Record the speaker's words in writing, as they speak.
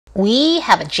We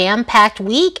have a jam-packed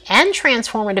week and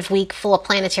transformative week full of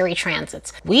planetary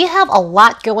transits. We have a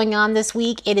lot going on this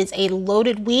week. It is a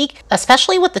loaded week,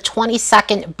 especially with the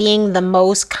 22nd being the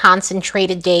most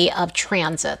concentrated day of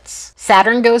transits.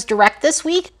 Saturn goes direct this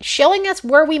week, showing us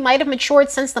where we might have matured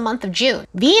since the month of June.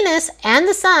 Venus and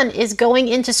the Sun is going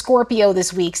into Scorpio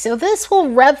this week, so this will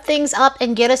rev things up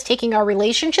and get us taking our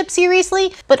relationship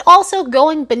seriously, but also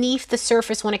going beneath the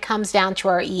surface when it comes down to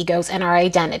our egos and our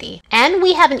identity. And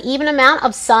we have an even amount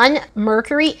of Sun,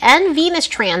 Mercury, and Venus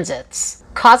transits,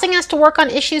 causing us to work on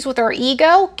issues with our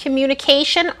ego,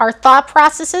 communication, our thought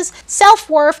processes,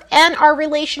 self-worth, and our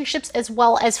relationships, as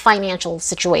well as financial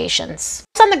situations.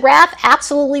 On the graph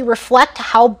absolutely reflect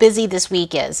how busy this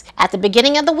week is. At the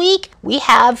beginning of the week, we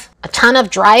have a ton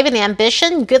of drive and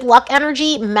ambition, good luck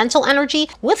energy, mental energy,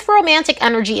 with romantic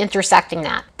energy intersecting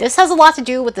that. This has a lot to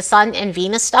do with the Sun and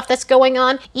Venus stuff that's going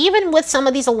on. Even with some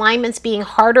of these alignments being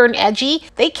harder and edgy,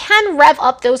 they can rev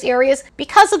up those areas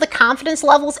because of the confidence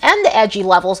levels and the edgy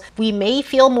levels. We may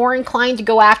feel more inclined to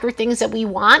go after things that we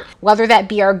want, whether that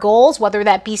be our goals, whether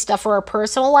that be stuff for our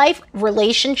personal life,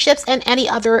 relationships, and any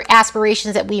other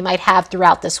aspirations that we might have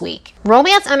throughout this week.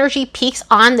 Romance energy peaks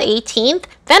on the 18th,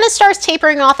 then it starts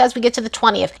tapering off as we get to the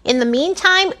 20th. In the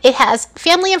meantime, it has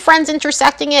family and friends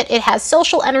intersecting it, it has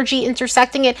social energy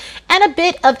intersecting it, and a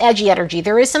bit of edgy energy.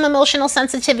 There is some emotional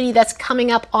sensitivity that's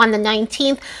coming up on the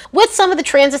 19th with some of the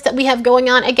transits that we have going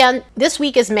on. Again, this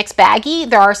week is mixed baggy.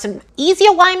 There are some easy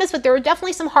alignments, but there are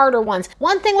definitely some harder ones.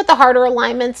 One thing with the harder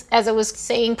alignments, as I was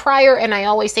saying prior, and I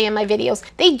always say in my videos,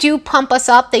 they do pump us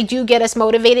up, they do get us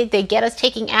motivated, they get us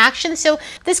taking action. So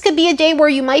this could be a day where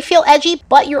you might feel edgy,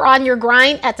 but you're on your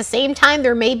grind. At the same time,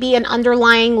 there may be an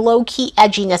underlying low-key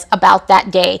edginess about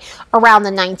that day around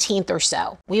the 19th or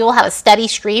so. We will have a steady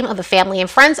stream of the family and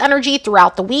friends energy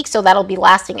throughout the week, so that'll be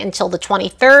lasting until the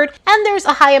 23rd. And there's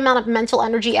a high amount of mental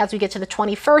energy as we get to the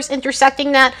 21st,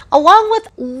 intersecting that, along with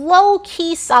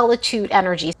low-key solitude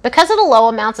energy. Because of the low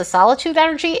amounts of solitude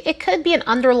energy, it could be an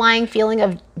underlying feeling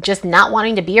of just not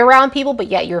wanting to be around people, but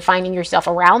yet you're finding yourself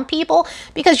around people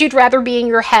because you'd rather be in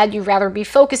your head, you'd rather be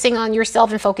focusing on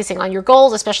yourself and focusing on your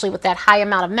goals, especially with that high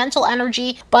amount of mental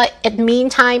energy. But in the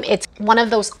meantime, it's one of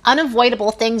those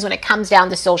unavoidable things when it comes down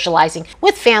to socializing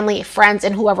with family, friends,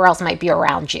 and whoever else might be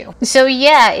around you. So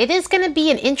yeah, it is going to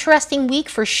be an interesting week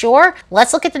for sure.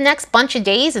 Let's look at the next bunch of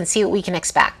days and see what we can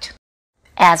expect.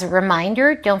 As a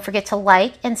reminder, don't forget to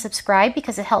like and subscribe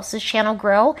because it helps this channel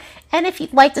grow. And if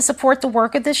you'd like to support the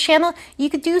work of this channel, you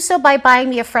could do so by buying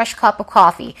me a fresh cup of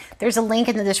coffee. There's a link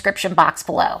in the description box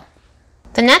below.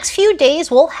 The next few days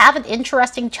will have an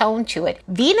interesting tone to it.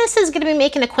 Venus is going to be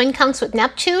making a quincunx with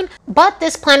Neptune, but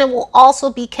this planet will also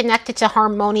be connected to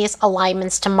harmonious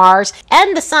alignments to Mars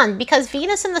and the Sun because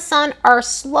Venus and the Sun are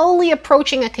slowly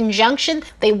approaching a conjunction.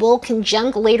 They will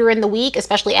conjunct later in the week,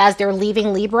 especially as they're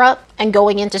leaving Libra and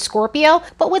going into Scorpio.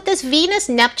 But with this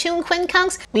Venus-Neptune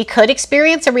quincunx, we could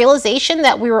experience a realization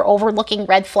that we were overlooking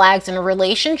red flags in a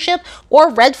relationship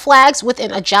or red flags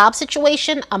within a job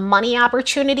situation, a money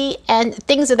opportunity, and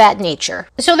things of that nature.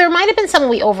 So there might have been some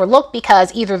we overlooked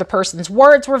because either the person's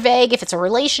words were vague if it's a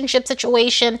relationship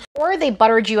situation, or they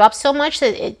buttered you up so much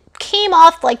that it came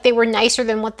off like they were nicer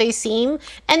than what they seem,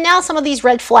 and now some of these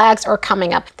red flags are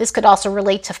coming up. This could also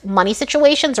relate to money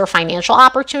situations or financial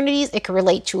opportunities. It could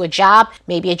relate to a job,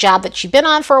 maybe a job that you've been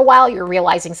on for a while, you're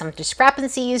realizing some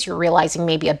discrepancies, you're realizing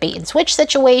maybe a bait and switch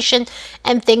situation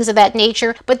and things of that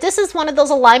nature. But this is one of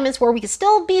those alignments where we can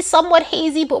still be somewhat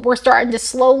hazy, but we're starting to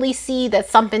slowly see that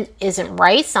something isn't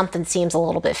right, something seems a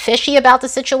little bit fishy about the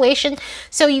situation.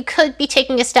 So you could be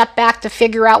taking a step back to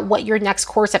figure out what your next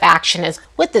course of action is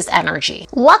with this energy.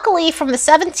 Luckily, from the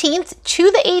 17th to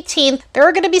the 18th, there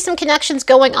are going to be some connections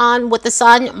going on with the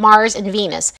Sun, Mars, and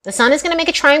Venus. The Sun is going to make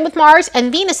a trine with Mars,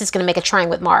 and Venus is going to make a trine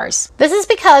with Mars. This is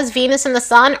because Venus and the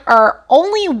Sun are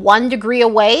only 1 degree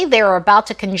away. They're about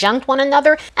to conjunct one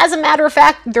another. As a matter of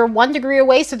fact, they're 1 degree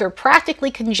away, so they're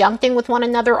practically conjuncting with one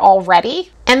another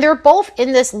already. And they're both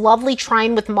in this lovely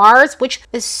trine with Mars, which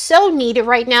is so needed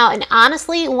right now, and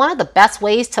honestly, one of the best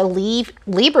ways to leave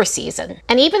Libra season.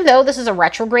 And even though this is a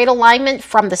retrograde alignment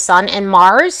from the Sun and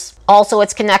Mars, also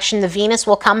its connection to Venus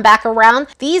will come back around.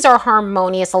 These are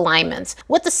harmonious alignments.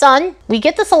 With the Sun, we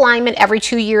get this alignment every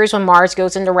 2 years when Mars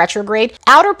goes into retrograde.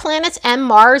 Outer planets and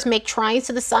Mars make trines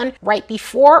to the Sun right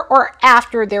before or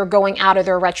after they're going out of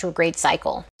their retrograde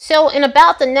cycle. So in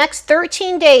about the next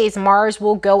 13 days, Mars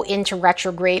will go into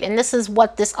retrograde, and this is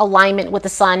what this alignment with the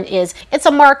Sun is. It's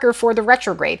a marker for the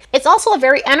retrograde. It's also a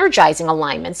very energizing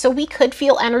alignment, so we could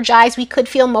feel energized, we could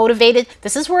feel motivated.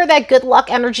 This is where that good luck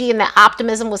energy and that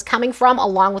optimism was coming coming from,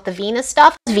 along with the Venus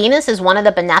stuff. Venus is one of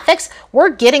the benefics.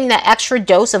 We're getting that extra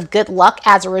dose of good luck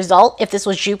as a result. If this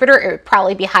was Jupiter, it would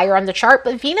probably be higher on the chart,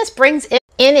 but Venus brings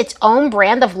in its own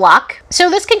brand of luck.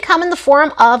 So this can come in the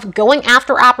form of going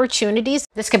after opportunities.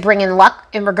 This could bring in luck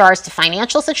in regards to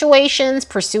financial situations,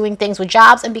 pursuing things with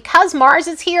jobs. And because Mars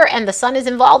is here and the sun is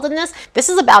involved in this, this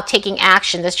is about taking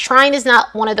action. This trine is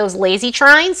not one of those lazy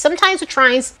trines. Sometimes with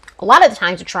trines, a lot of the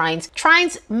times with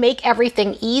trines make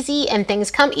everything easy and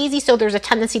things come easy. So there's a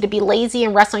tendency to be lazy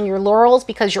and rest on your laurels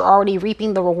because you're already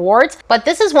reaping the rewards. But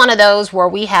this is one of those where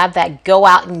we have that go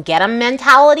out and get them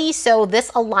mentality. So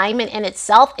this alignment in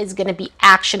itself is going to be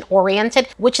action oriented,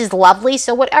 which is lovely.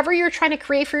 So whatever you're trying to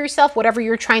create for yourself, whatever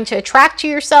you're trying to attract to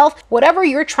yourself, whatever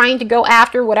you're trying to go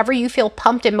after, whatever you feel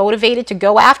pumped and motivated to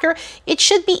go after, it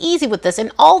should be easy with this.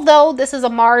 And although this is a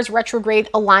Mars retrograde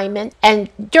alignment, and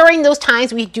during those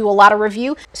times we do a lot of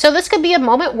review. So this could be a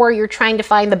moment where you're trying to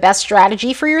find the best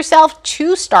strategy for yourself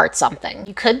to start something.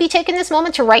 You could be taking this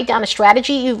moment to write down a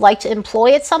strategy you'd like to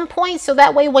employ at some point. So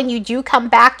that way, when you do come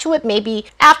back to it, maybe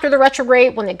after the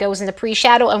retrograde, when it goes into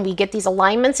pre-shadow and we get these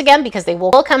alignments again, because they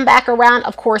will come back around,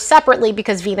 of course, separately,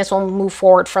 because Venus will move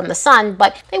forward from the sun,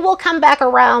 but they will come back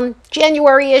around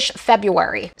January-ish,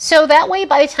 February. So that way,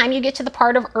 by the time you get to the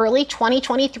part of early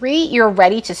 2023, you're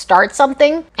ready to start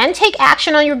something and take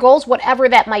action on your goals, whatever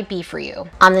that might be for you.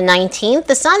 On the 19th,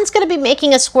 the sun's going to be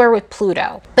making a square with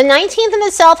Pluto. The 19th in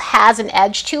itself has an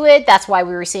edge to it. That's why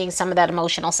we were seeing some of that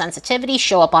emotional sensitivity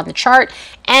show up on the chart.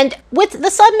 And with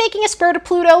the sun making a square to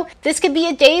Pluto, this could be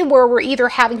a day where we're either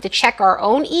having to check our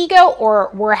own ego or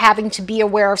we're having to be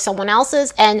aware of someone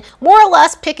else's and more or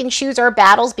less pick and choose our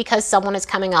battles, because someone is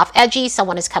coming off edgy,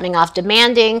 someone is coming off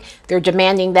demanding. They're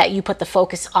demanding that you put the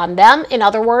focus on them. In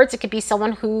other words, it could be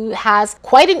someone who has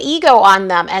quite an ego on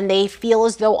them and they feel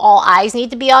as though all eyes need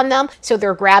to be on them. So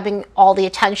they're grabbing all the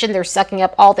attention. They're sucking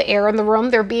up all the air in the room.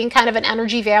 They're being kind of an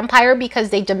energy vampire because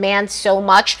they demand so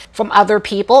much from other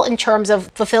people in terms of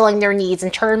fulfilling their needs,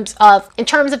 in terms of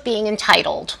being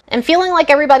entitled and feeling like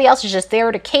everybody else is just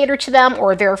there to cater to them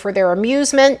or there for their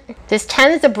amusement. This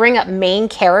tends to bring up main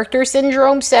character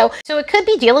syndrome. So it could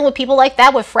be dealing with people like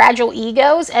that with fragile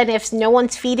egos. And if no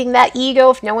one's feeding that ego,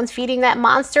 if no one's feeding that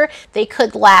monster, they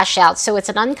could lash out. So it's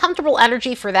an uncomfortable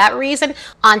energy for that reason.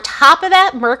 On top of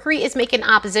that, Mercury is making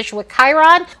opposition with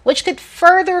Chiron, which could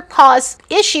further cause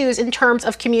issues in terms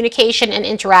of communication and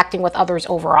interacting with others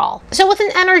overall. So with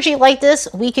an energy like this,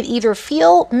 we could either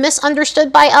feel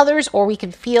misunderstood by others, or we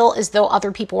could feel as though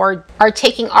other people are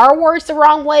taking our words the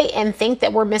wrong way and think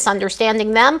that we're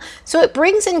misunderstanding them. So it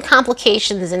brings in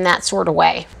complications in that sort of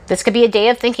way. This could be a day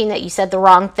of thinking that you said the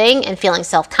wrong thing and feeling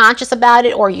self-conscious about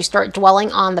it, or you start dwelling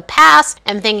on the past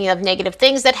and thinking of negative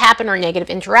things that happen or negative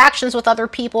interactions with other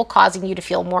people, causing you to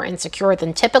feel more insecure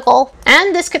than typical.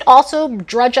 And this could also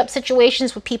drudge up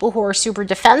situations with people who are super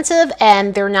defensive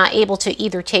and they're not able to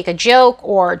either take a joke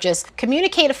or just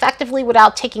communicate effectively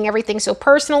without taking everything so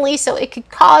personally. So it can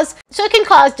cause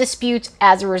disputes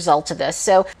as a result of this.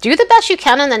 So do the best you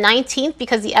can on the 19th,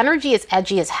 because the energy is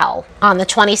edgy as hell. On the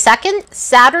 22nd,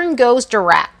 Saturn goes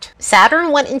direct.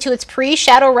 Saturn went into its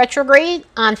pre-shadow retrograde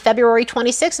on February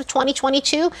 26th of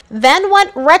 2022, then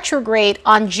went retrograde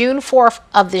on June 4th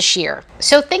of this year.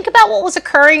 So think about what was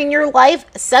occurring in your life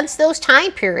since those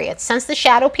time periods, since the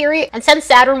shadow period, and since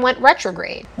Saturn went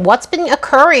retrograde. What's been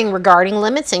occurring regarding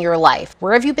limits in your life?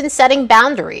 Where have you been setting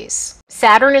boundaries?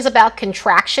 Saturn is about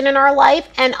contraction in our life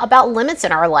and about limits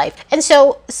in our life. And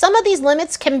so some of these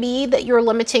limits can be that you're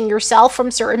limiting yourself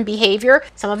from certain behavior.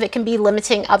 Some of it can be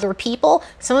limiting other people.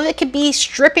 Some of it could be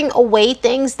stripping away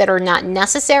things that are not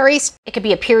necessary. It could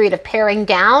be a period of paring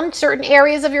down certain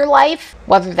areas of your life,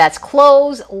 whether that's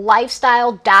clothes,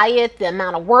 lifestyle, diet, the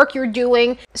amount of work you're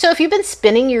doing. So if you've been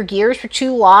spinning your gears for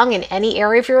too long in any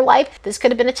area of your life, this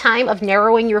could have been a time of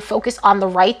narrowing your focus on the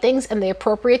right things and the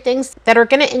appropriate things that are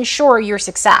going to ensure your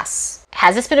success.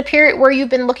 Has this been a period where you've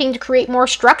been looking to create more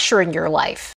structure in your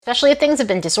life? Especially if things have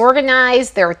been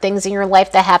disorganized, there are things in your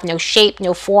life that have no shape,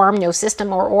 no form, no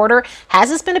system or order. Has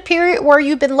this been a period where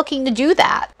you've been looking to do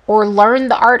that? Or learn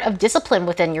the art of discipline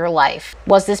within your life?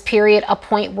 Was this period a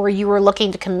point where you were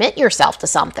looking to commit yourself to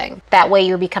something? That way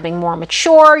you're becoming more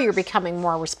mature, you're becoming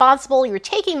more responsible, you're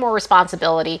taking more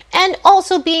responsibility, and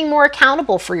also being more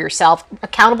accountable for yourself,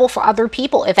 accountable for other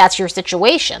people if that's your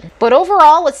situation. But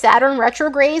overall, with Saturn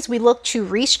retrogrades, we look to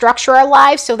restructure our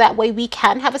lives so that way we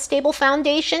can have a stable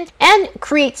foundation connection and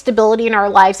create stability in our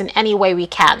lives in any way we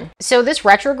can. So this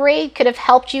retrograde could have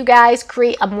helped you guys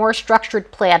create a more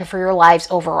structured plan for your lives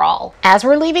overall. As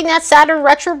we're leaving that Saturn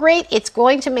retrograde, it's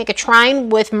going to make a trine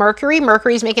with Mercury.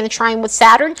 Mercury's making a trine with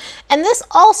Saturn, and this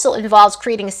also involves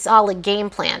creating a solid game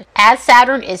plan. As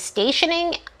Saturn is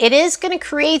stationing, it is going to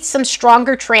create some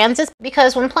stronger transits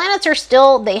because when planets are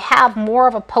still, they have more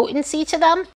of a potency to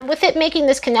them. With it making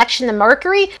this connection to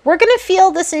Mercury, we're going to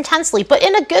feel this intensely, but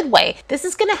in a good way. This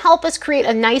is going to help us create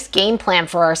a nice game plan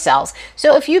for ourselves.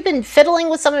 So if you've been fiddling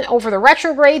with someone over the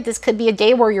retrograde, this could be a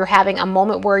day where you're having a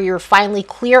moment where you're finally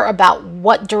clear about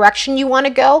what direction you want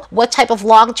to go, what type of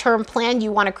long-term plan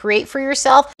you want to create for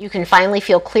yourself. You can finally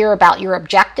feel clear about your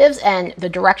objectives and the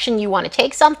direction you want to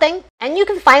take something. And you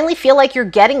can finally feel like you're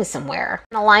getting somewhere.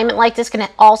 An alignment like this can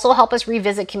also help us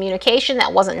revisit communication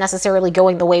that wasn't necessarily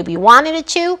going the way we wanted it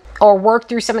to, or work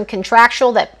through something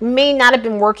contractual that may not have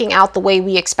been working out the way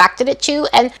we expected it to.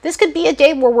 And this could be a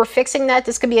day where we're fixing that.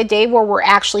 This could be a day where we're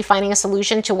actually finding a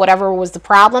solution to whatever was the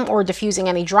problem, or diffusing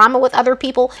any drama with other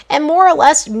people, and more or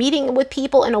less meeting with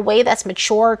people in a way that's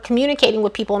mature, communicating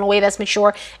with people in a way that's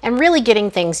mature, and really getting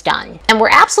things done. And we're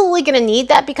absolutely going to need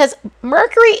that because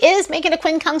Mercury is making a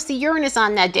quincunx to Uranus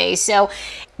on that day. So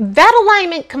that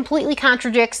alignment completely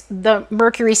contradicts the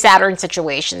Mercury-Saturn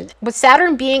situation. With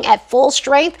Saturn being at full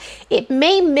strength, it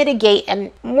may mitigate,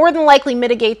 and more than likely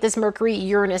mitigate, this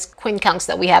Mercury-Uranus quincunx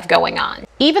that we have going on.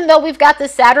 Even though we've got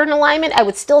this Saturn alignment, I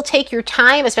would still take your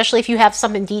time, especially if you have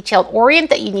something detailed orient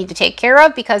that you need to take care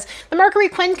of, because the Mercury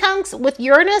quincunx with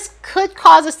Uranus could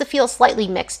cause us to feel slightly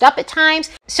mixed up at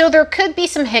times. So there could be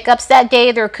some hiccups that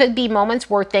day. There could be moments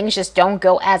where things just don't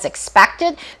go as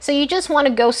expected. So you just want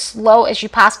to go slow as you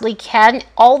possibly can,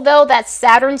 although that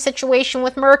Saturn situation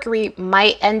with Mercury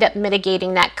might end up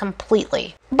mitigating that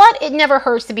completely. But it never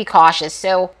hurts to be cautious,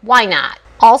 so why not?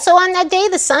 Also on that day,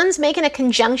 the Sun's making a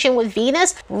conjunction with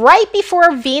Venus right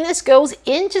before Venus goes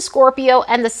into Scorpio,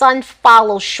 and the Sun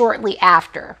follows shortly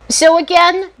after. So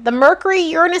again, the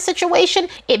Mercury-Uranus situation,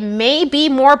 it may be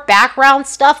more background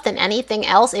stuff than anything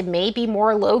else. It may be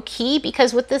more low-key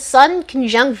because with the Sun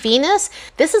conjunct Venus,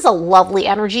 this is a lovely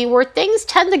energy where things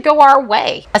tend to go our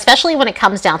way, especially when it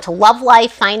comes down to love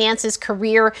life, finances,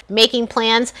 career, making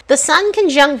plans. The Sun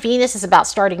conjunct Venus is about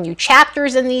starting new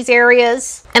chapters in these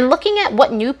areas and looking at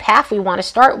what new path we want to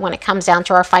start when it comes down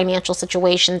to our financial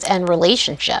situations and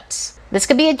relationships. This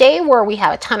could be a day where we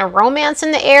have a ton of romance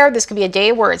in the air. This could be a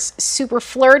day where it's super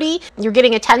flirty. You're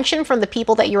getting attention from the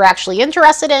people that you're actually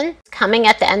interested in. Coming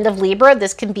at the end of Libra,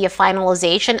 this can be a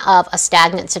finalization of a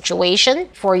stagnant situation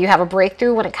before you have a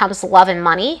breakthrough when it comes to love and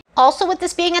money. Also, with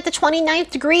this being at the 29th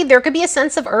degree, there could be a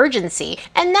sense of urgency,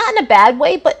 and not in a bad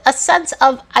way, but a sense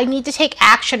of I need to take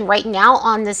action right now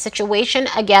on this situation.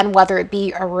 Again, whether it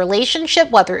be a relationship,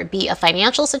 whether it be a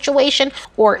financial situation,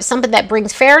 or something that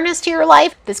brings fairness to your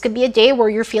life, this could be a day where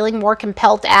you're feeling more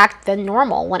compelled to act than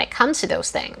normal when it comes to those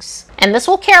things. And this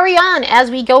will carry on as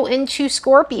we go into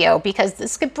Scorpio, because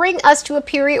this could bring us to a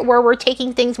period where we're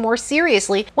taking things more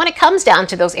seriously when it comes down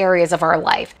to those areas of our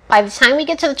life. By the time we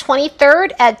get to the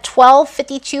 23rd at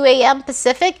 12:52 a.m.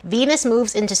 Pacific, Venus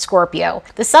moves into Scorpio.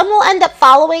 The Sun will end up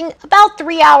following about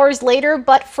 3 hours later,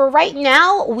 but for right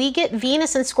now, we get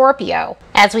Venus in Scorpio.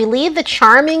 As we leave the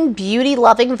charming,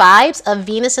 beauty-loving vibes of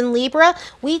Venus in Libra,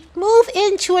 we move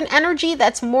into an energy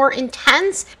that's more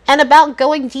intense and about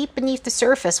going deep beneath the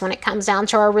surface when it comes down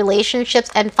to our relationships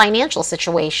and financial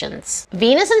situations.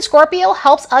 Venus in Scorpio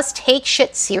helps us take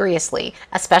shit seriously,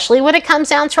 especially when it comes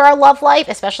down to our love life,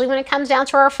 especially when it comes down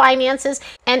to our finances,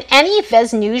 and any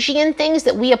Venusian things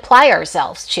that we apply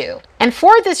ourselves to. And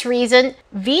for this reason,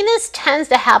 Venus tends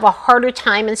to have a harder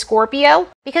time in Scorpio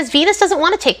because Venus doesn't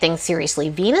want to take things seriously.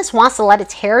 Venus wants to let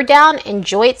its hair down,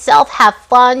 enjoy itself, have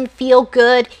fun, feel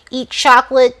good, eat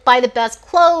chocolate, buy the best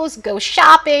clothes, go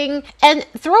shopping, and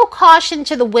throw caution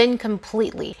to the wind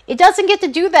completely. It doesn't get to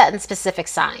do that in specific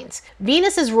signs.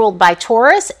 Venus is ruled by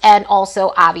Taurus and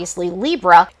also obviously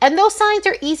Libra, and those signs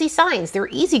are easy signs. They're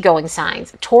easygoing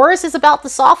signs. Taurus is about the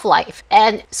soft life,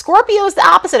 and Scorpio is the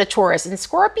opposite of Taurus, and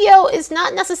Scorpio is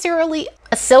not necessarily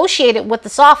associated with the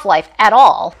soft life at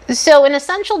all. So in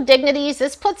essential dignities,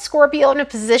 this puts Scorpio in a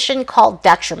position called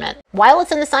detriment. While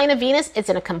it's in the sign of Venus, it's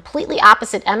in a completely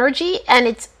opposite energy, and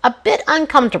it's a bit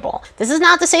uncomfortable. This is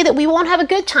not to say that we won't have a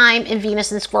good time in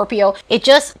Venus and Scorpio. It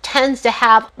just tends to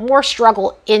have more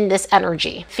struggle in this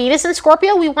energy. Venus and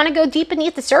Scorpio, we want to go deep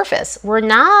beneath the surface. We're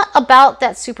not about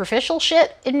that superficial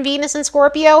shit in Venus and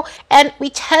Scorpio, and we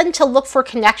tend to look for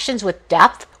connections with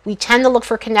depth. We tend to look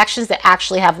for connections that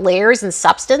actually have layers and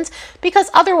substance, because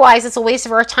otherwise it's a waste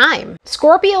of our time.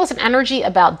 Scorpio is an energy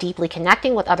about deeply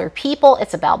connecting with other people.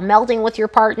 It's about melding with your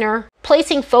partner,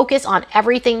 placing focus on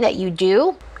everything that you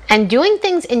do, and doing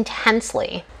things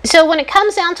intensely. So when it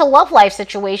comes down to love life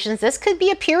situations, this could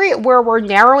be a period where we're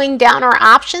narrowing down our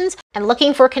options and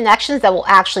looking for connections that will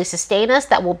actually sustain us,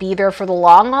 that will be there for the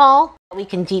long haul, that we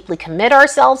can deeply commit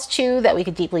ourselves to, that we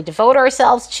can deeply devote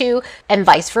ourselves to, and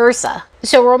vice versa.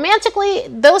 So romantically,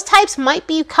 those types might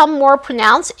become more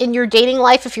pronounced in your dating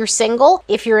life if you're single.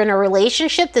 If you're in a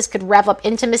relationship, this could rev up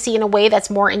intimacy in a way that's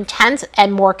more intense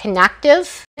and more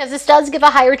connective, because this does give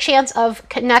a higher chance of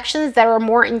connections that are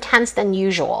more intense than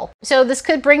usual. So this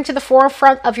could bring to the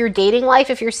forefront of your dating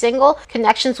life, if you're single,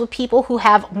 connections with people who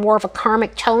have more of a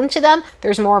karmic tone to them.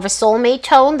 There's more of a soulmate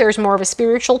tone. There's more of a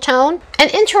spiritual tone.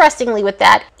 And interestingly with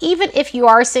that, even if you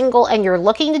are single and you're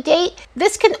looking to date,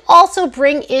 this can also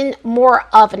bring in more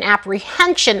of an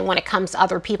apprehension when it comes to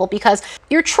other people, because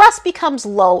your trust becomes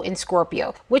low in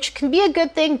Scorpio, which can be a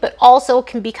good thing, but also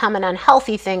can become an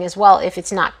unhealthy thing as well if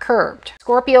it's not curbed.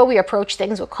 Scorpio, we approach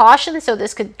things with caution, so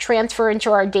this could transfer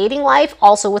into our dating life,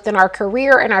 also within our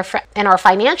career and our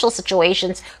financial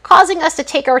situations, causing us to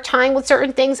take our time with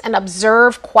certain things and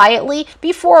observe quietly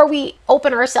before we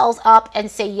open ourselves up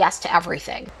and say yes to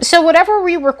everything. So whatever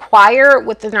we require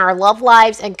within our love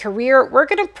lives and career, we're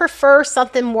going to prefer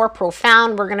something more profound.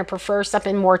 We're going to prefer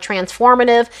something more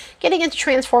transformative, getting into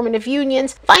transformative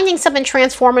unions, finding something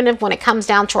transformative when it comes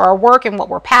down to our work and what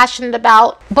we're passionate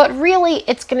about. But really,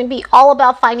 it's going to be all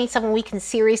about finding something we can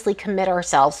seriously commit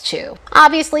ourselves to.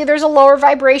 Obviously, there's a lower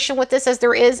vibration with this, as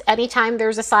there is anytime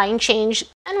there's a sign change.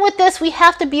 And with this, we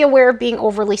have to be aware of being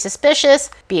overly suspicious,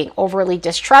 being overly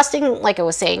distrusting, like I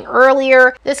was saying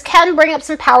earlier. This can bring up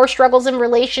some power struggles in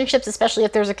relationships, especially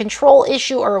if there's a control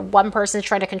issue or one person's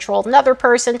trying to control another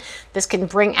person. This can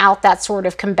bring out that sort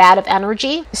of combative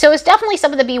energy. So it's definitely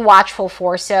something to be watchful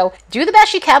for. So do the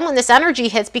best you can when this energy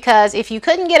hits, because if you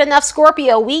couldn't get enough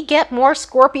Scorpio, we get more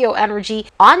Scorpio energy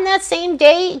on that same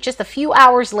day, just a few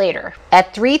hours later.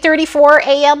 At 3:34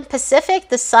 a.m. Pacific,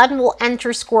 the sun will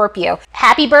enter Scorpio.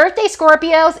 Happy birthday,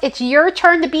 Scorpios! It's your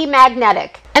turn to be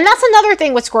magnetic. And that's another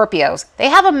thing with Scorpios. They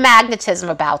have a magnetism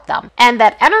about them. And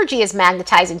that energy is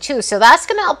magnetizing too. So that's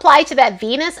going to apply to that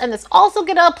Venus. And it's also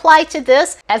going to apply to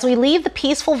this. As we leave the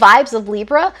peaceful vibes of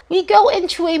Libra, we go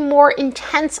into a more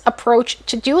intense approach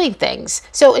to doing things.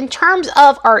 So in terms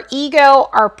of our ego,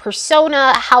 our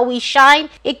persona, how we shine,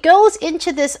 it goes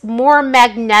into this more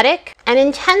magnetic and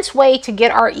intense way to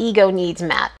get our ego needs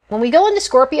met. When we go into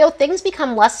Scorpio, things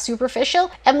become less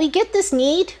superficial, and we get this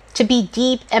need to be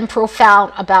deep and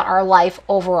profound about our life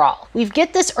overall. We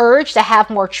get this urge to have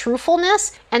more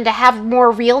truthfulness and to have more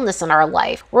realness in our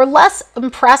life. We're less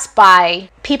impressed by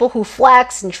people who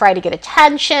flex and try to get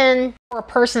attention, or a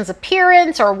person's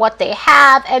appearance or what they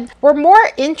have, and we're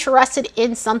more interested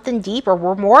in something deeper.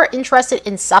 We're more interested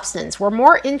in substance. We're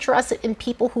more interested in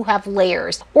people who have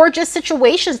layers, or just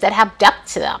situations that have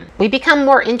depth to them. We become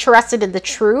more interested in the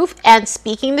truth and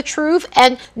speaking the truth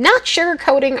and not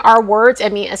sugarcoating our words. I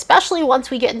mean, especially once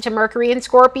we get into Mercury and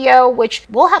Scorpio, which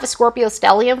we'll have a Scorpio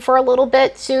stellium for a little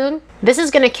bit soon. This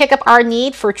is going to kick up our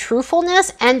need for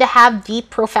truthfulness and to have deep,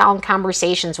 profound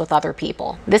conversations with other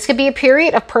people. This could be a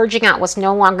period of purging out what's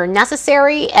no longer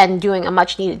necessary and doing a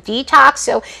much needed detox.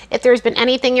 So if there's been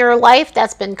anything in your life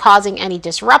that's been causing any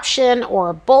disruption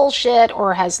or bullshit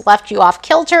or has left you off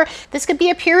kilter, this could be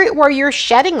a period where you're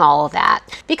shedding all of that.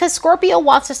 Because Scorpio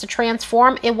wants us to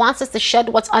transform. It wants us to shed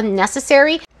what's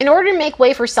unnecessary in order to make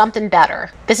way for something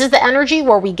better. This is the energy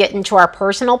where we get into our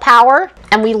personal power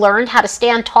and we learn how to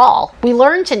stand tall. We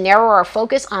learn to narrow our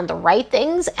focus on the right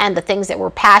things and the things that we're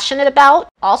passionate about.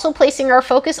 Also placing our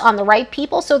focus on the right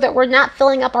people so that we're not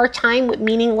filling up our time with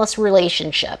meaningless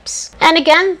relationships. And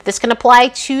again, this can apply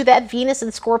to that Venus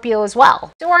and Scorpio as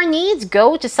well. So our needs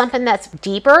go to something that's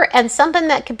deeper and something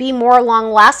that could be more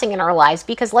long lasting in our lives,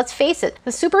 because let's face it,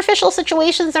 the superficial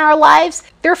situations in our lives,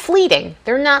 they're fleeting.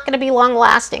 They're not going to be long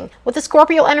lasting. With the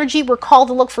Scorpio energy, we're called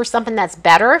to look for something that's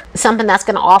better, something that's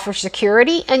going to offer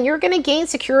security, and you're going to gain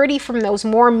security from those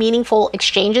more meaningful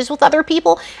exchanges with other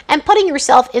people and putting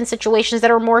yourself in situations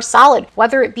that are more solid,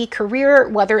 whether it be career,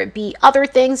 whether it be other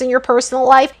things in your personal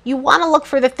life. You want to look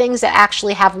for the things that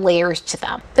actually have layers to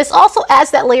them. This also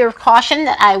adds that layer of caution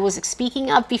that I was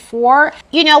speaking of before.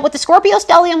 You know, with the Scorpio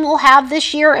stellium we'll have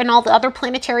this year and all the other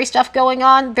planetary stuff going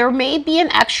on, there may be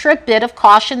an extra bit of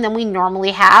caution than we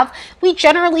normally have. We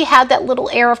generally have that little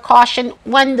air of caution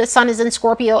when the sun is in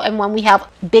Scorpio and when we have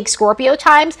big Scorpio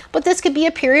times, but this could be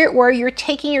a period where you're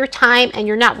taking your time and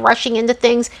you're not rushing into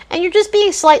things and you're just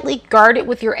being slightly guarded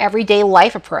with your everyday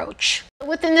life approach.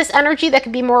 within this energy that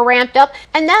could be more ramped up,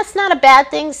 and that's not a bad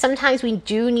thing. Sometimes we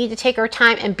do need to take our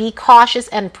time and be cautious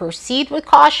and proceed with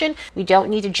caution. We don't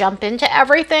need to jump into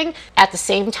everything. At the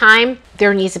same time,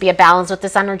 there needs to be a balance with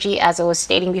this energy, as I was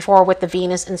stating before with the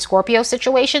Venus and Scorpio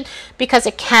situation, because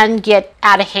it can get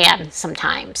out of hand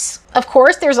sometimes. Of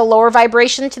course, there's a lower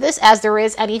vibration to this, as there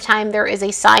is anytime there is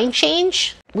a sign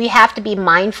change. We have to be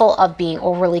mindful of being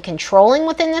overly controlling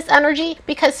within this energy,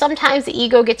 because sometimes the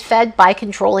ego gets fed by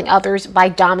controlling others, by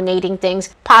dominating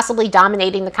things, possibly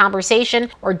dominating the conversation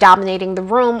or dominating the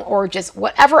room, or just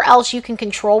whatever else you can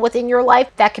control within your life.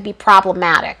 That could be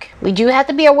problematic. We do have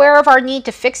to be aware of our need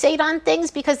to fixate on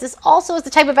things, because this also is the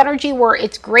type of energy where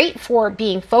it's great for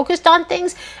being focused on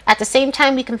things. At the same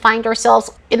time, we can find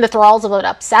ourselves in the thralls of an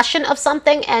obsession of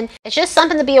something, and it's just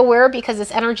something to be aware of, because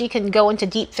this energy can go into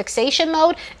deep fixation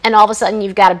mode, and all of a sudden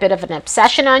you've got a bit of an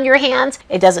obsession on your hands.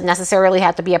 It doesn't necessarily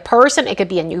have to be a person. It could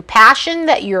be a new passion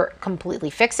that you're completely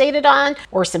fixated on,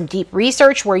 or some deep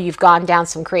research where you've gone down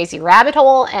some crazy rabbit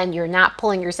hole and you're not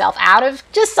pulling yourself out of.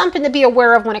 Just something to be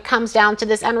aware of when it comes down to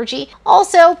this energy.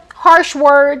 Also, harsh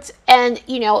words, and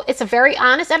it's a very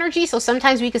honest energy, so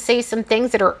sometimes we could say some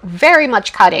things that are very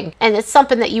much cutting, and it's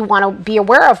something that you want to be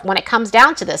aware of when it comes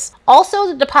down to this. Also,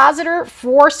 the depositor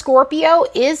for Scorpio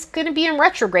is going to be in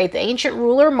retrograde. The ancient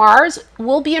ruler Mars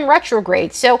will be in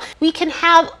retrograde, so we can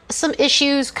have some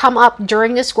issues come up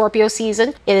during the Scorpio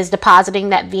season. It is depositing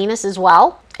that Venus as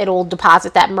well. It'll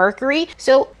deposit that Mercury.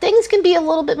 So things can be a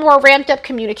little bit more ramped up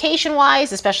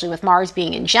communication-wise, especially with Mars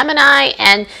being in Gemini.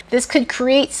 And this could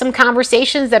create some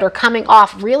conversations that are coming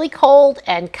off really cold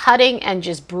and cutting and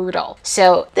just brutal.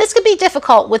 So this could be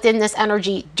difficult within this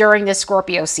energy during this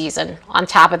Scorpio season. On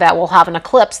top of that, we'll have an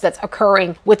eclipse that's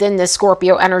occurring within this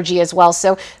Scorpio energy as well.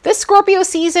 So this Scorpio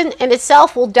season in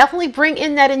itself will definitely bring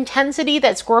in that intensity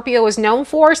that Scorpio is known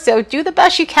for. So do the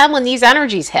best you can when these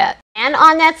energies hit. And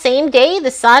on that same day, the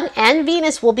Sun and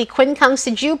Venus will be quincunx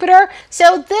to Jupiter.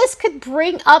 So this could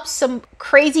bring up some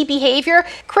crazy behavior.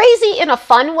 Crazy in a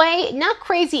fun way, not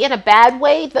crazy in a bad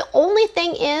way. The only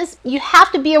thing is you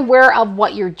have to be aware of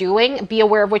what you're doing. Be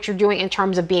aware of what you're doing in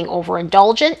terms of being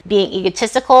overindulgent, being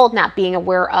egotistical, not being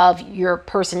aware of your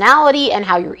personality and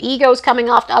how your ego is coming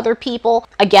off to other people.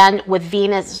 Again, with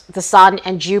Venus, the Sun,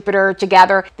 and Jupiter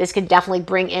together, this could definitely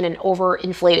bring in an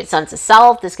overinflated sense of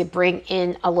self. This could bring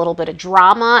in a little bit of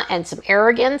drama and some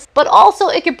arrogance, but also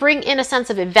it could bring in a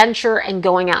sense of adventure and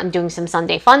going out and doing some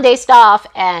Sunday fun day stuff,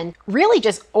 and really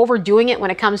just overdoing it when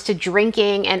it comes to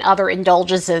drinking and other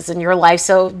indulgences in your life.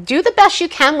 So do the best you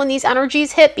can when these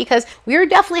energies hit, because we're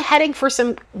definitely heading for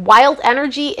some wild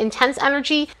energy, intense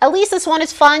energy. At least this one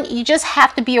is fun. You just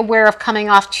have to be aware of coming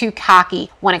off too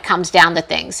cocky when it comes down to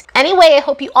things. Anyway, I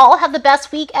hope you all have the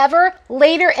best week ever.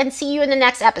 Later, and see you in the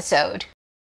next episode.